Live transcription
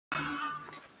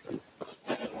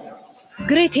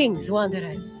Greetings,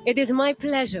 Wanderer. It is my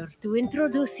pleasure to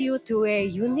introduce you to a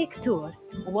unique tour.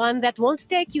 One that won't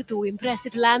take you to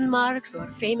impressive landmarks or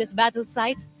famous battle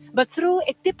sites, but through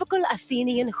a typical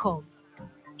Athenian home.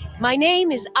 My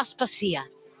name is Aspasia.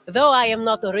 Though I am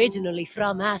not originally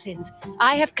from Athens,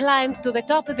 I have climbed to the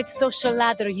top of its social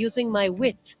ladder using my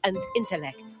wit and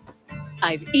intellect.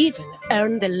 I've even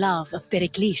earned the love of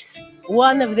Pericles,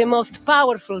 one of the most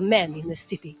powerful men in the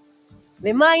city.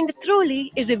 The mind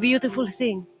truly is a beautiful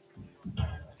thing.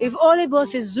 If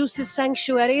Olympus is Zeus's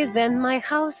sanctuary, then my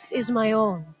house is my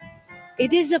own.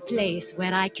 It is a place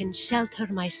where I can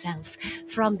shelter myself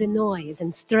from the noise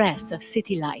and stress of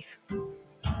city life.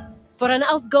 For an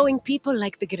outgoing people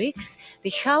like the Greeks,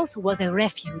 the house was a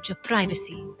refuge of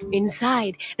privacy.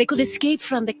 Inside, they could escape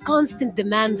from the constant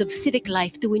demands of civic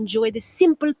life to enjoy the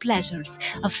simple pleasures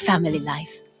of family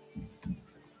life.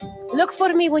 Look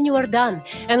for me when you are done,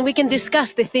 and we can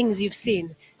discuss the things you've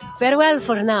seen. Farewell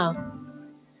for now.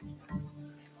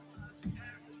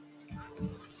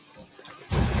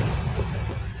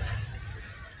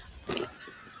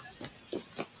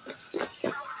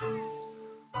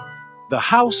 The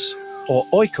house, or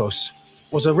oikos,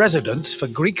 was a residence for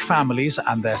Greek families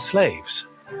and their slaves.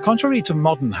 Contrary to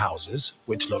modern houses,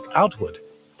 which look outward,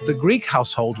 the Greek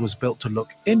household was built to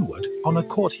look inward on a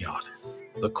courtyard.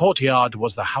 The courtyard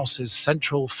was the house's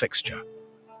central fixture.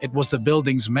 It was the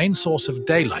building's main source of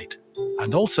daylight,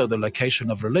 and also the location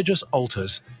of religious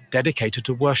altars dedicated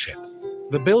to worship.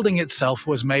 The building itself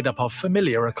was made up of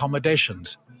familiar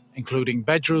accommodations, including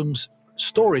bedrooms,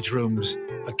 storage rooms,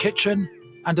 a kitchen,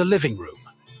 and a living room.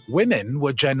 Women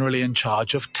were generally in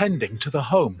charge of tending to the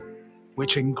home,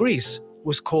 which in Greece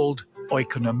was called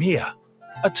oikonomia,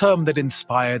 a term that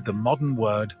inspired the modern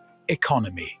word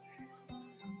economy.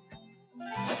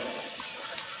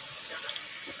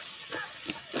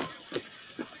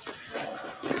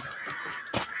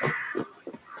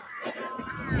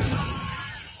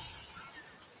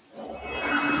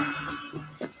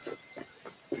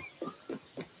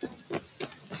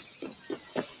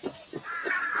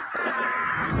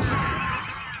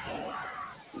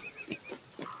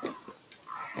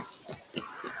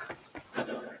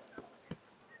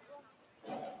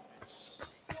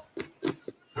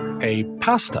 A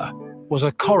pasta was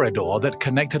a corridor that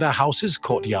connected a house's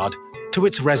courtyard to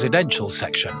its residential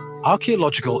section.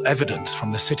 Archaeological evidence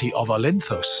from the city of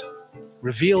Olynthos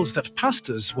reveals that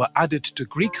pastas were added to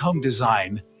Greek home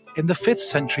design in the 5th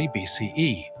century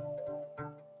BCE.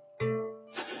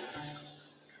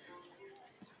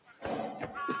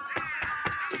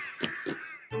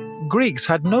 Greeks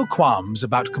had no qualms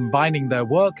about combining their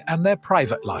work and their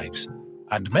private lives,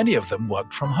 and many of them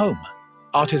worked from home.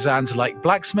 Artisans like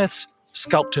blacksmiths,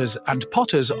 sculptors, and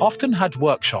potters often had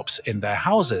workshops in their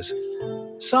houses.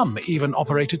 Some even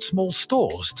operated small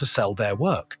stores to sell their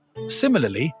work.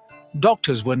 Similarly,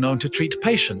 doctors were known to treat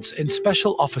patients in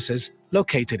special offices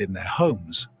located in their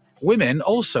homes. Women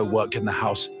also worked in the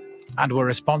house and were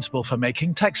responsible for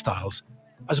making textiles,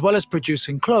 as well as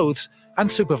producing clothes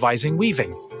and supervising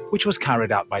weaving, which was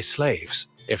carried out by slaves.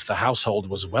 If the household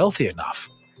was wealthy enough,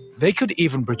 they could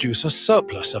even produce a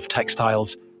surplus of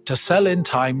textiles to sell in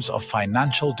times of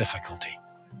financial difficulty.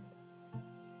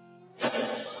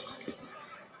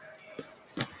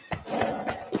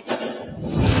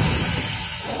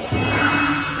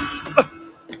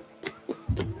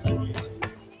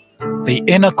 The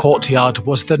inner courtyard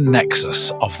was the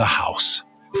nexus of the house.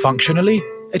 Functionally,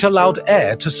 it allowed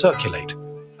air to circulate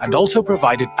and also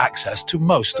provided access to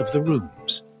most of the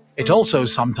rooms. It also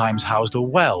sometimes housed a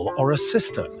well or a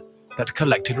cistern that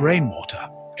collected rainwater.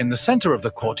 In the center of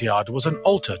the courtyard was an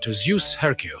altar to Zeus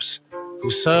Hercules, who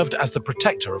served as the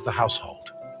protector of the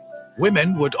household.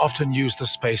 Women would often use the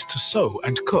space to sew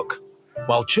and cook,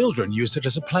 while children used it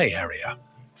as a play area.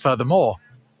 Furthermore,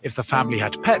 if the family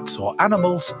had pets or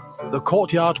animals, the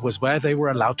courtyard was where they were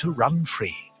allowed to run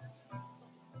free.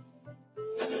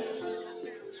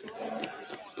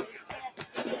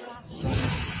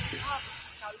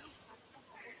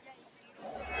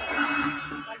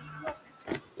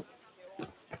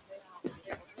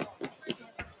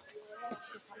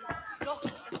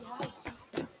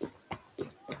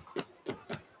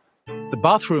 The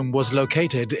bathroom was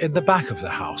located in the back of the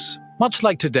house. Much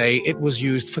like today, it was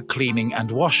used for cleaning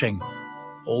and washing,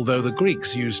 although the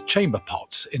Greeks used chamber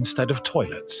pots instead of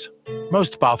toilets.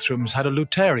 Most bathrooms had a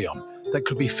luterion that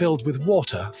could be filled with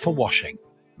water for washing.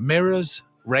 Mirrors,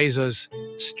 razors,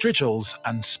 strigils,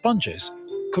 and sponges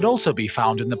could also be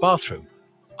found in the bathroom,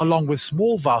 along with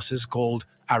small vases called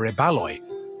arebaloi,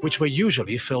 which were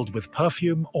usually filled with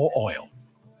perfume or oil.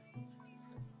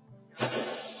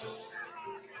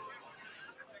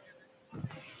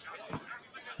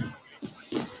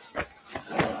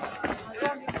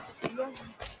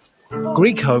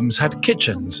 Greek homes had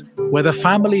kitchens where the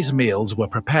family's meals were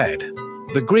prepared.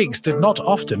 The Greeks did not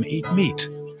often eat meat,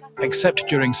 except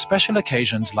during special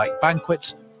occasions like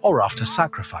banquets or after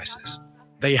sacrifices.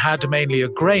 They had mainly a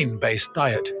grain-based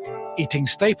diet, eating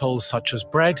staples such as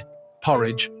bread,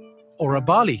 porridge, or a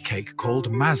barley cake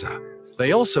called maza.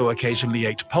 They also occasionally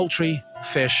ate poultry,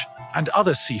 fish, and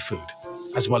other seafood,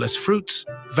 as well as fruits,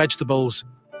 vegetables,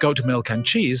 goat milk and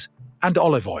cheese, and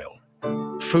olive oil.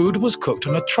 Food was cooked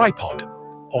on a tripod,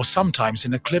 or sometimes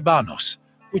in a klibanos,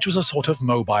 which was a sort of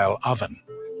mobile oven.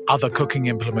 Other cooking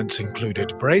implements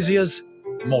included braziers,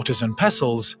 mortars and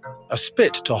pestles, a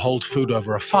spit to hold food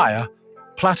over a fire,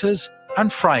 platters,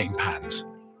 and frying pans.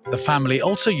 The family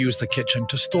also used the kitchen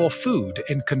to store food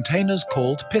in containers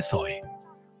called pithoi.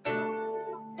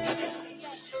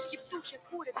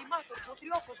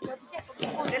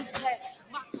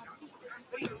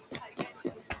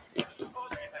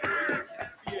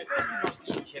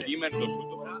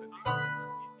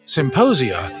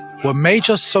 Symposia were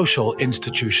major social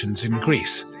institutions in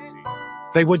Greece.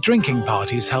 They were drinking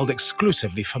parties held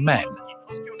exclusively for men.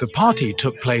 The party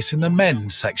took place in the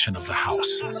men's section of the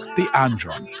house, the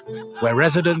andron, where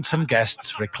residents and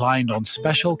guests reclined on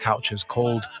special couches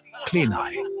called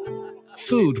klinai.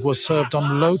 Food was served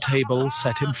on low tables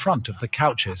set in front of the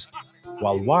couches,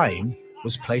 while wine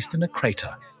was placed in a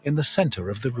crater in the center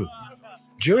of the room.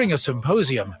 During a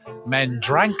symposium, men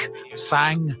drank,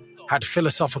 sang, had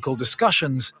philosophical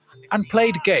discussions, and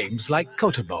played games like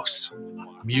kotobos.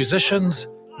 Musicians,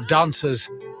 dancers,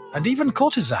 and even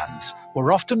courtesans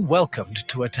were often welcomed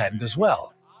to attend as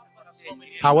well.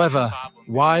 However,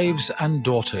 wives and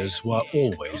daughters were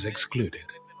always excluded.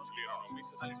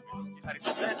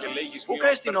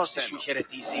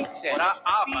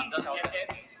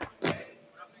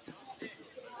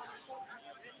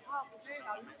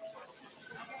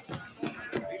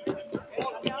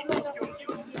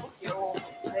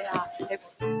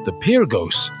 The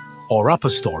Pyrgos, or upper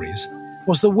stories,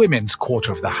 was the women's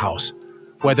quarter of the house,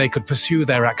 where they could pursue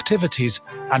their activities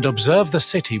and observe the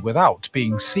city without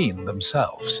being seen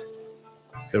themselves.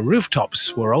 The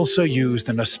rooftops were also used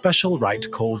in a special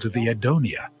rite called the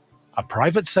Adonia, a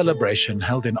private celebration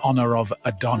held in honor of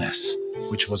Adonis,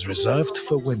 which was reserved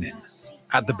for women.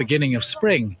 At the beginning of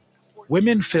spring,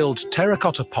 women filled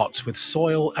terracotta pots with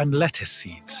soil and lettuce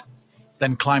seeds,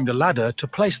 then climbed a ladder to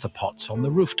place the pots on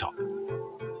the rooftop.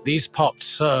 These pots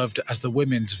served as the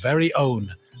women's very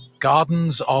own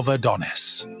Gardens of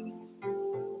Adonis.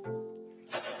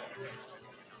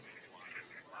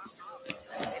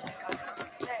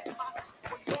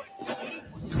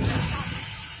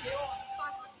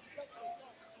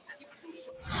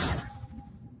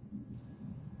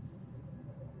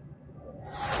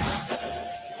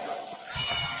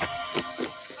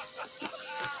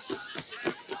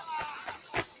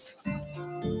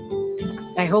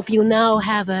 I hope you now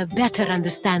have a better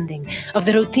understanding of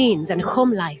the routines and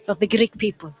home life of the Greek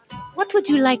people. What would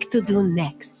you like to do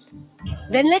next?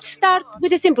 Then let's start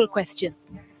with a simple question.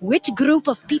 Which group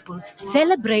of people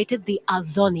celebrated the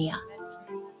Adonia?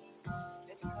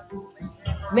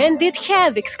 Men did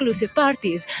have exclusive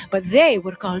parties, but they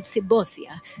were called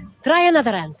symposia. Try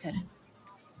another answer.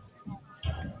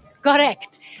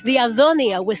 Correct. The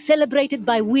Adonia was celebrated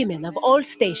by women of all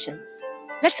stations.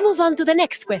 Let's move on to the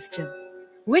next question.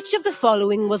 Which of the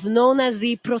following was known as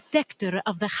the protector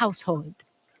of the household?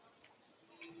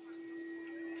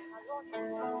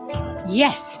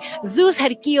 Yes, Zeus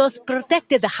Herkios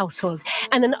protected the household,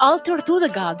 and an altar to the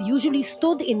god usually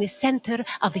stood in the center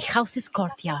of the house's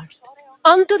courtyard.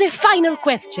 On to the final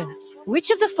question.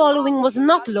 Which of the following was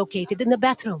not located in the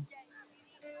bathroom?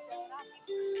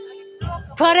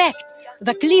 Correct.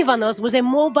 The klivanos was a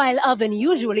mobile oven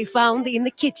usually found in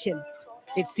the kitchen.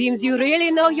 It seems you really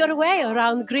know your way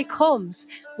around Greek homes.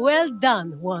 Well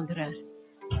done, Wanderer.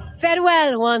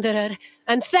 Farewell, Wanderer,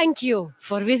 and thank you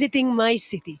for visiting my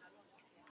city.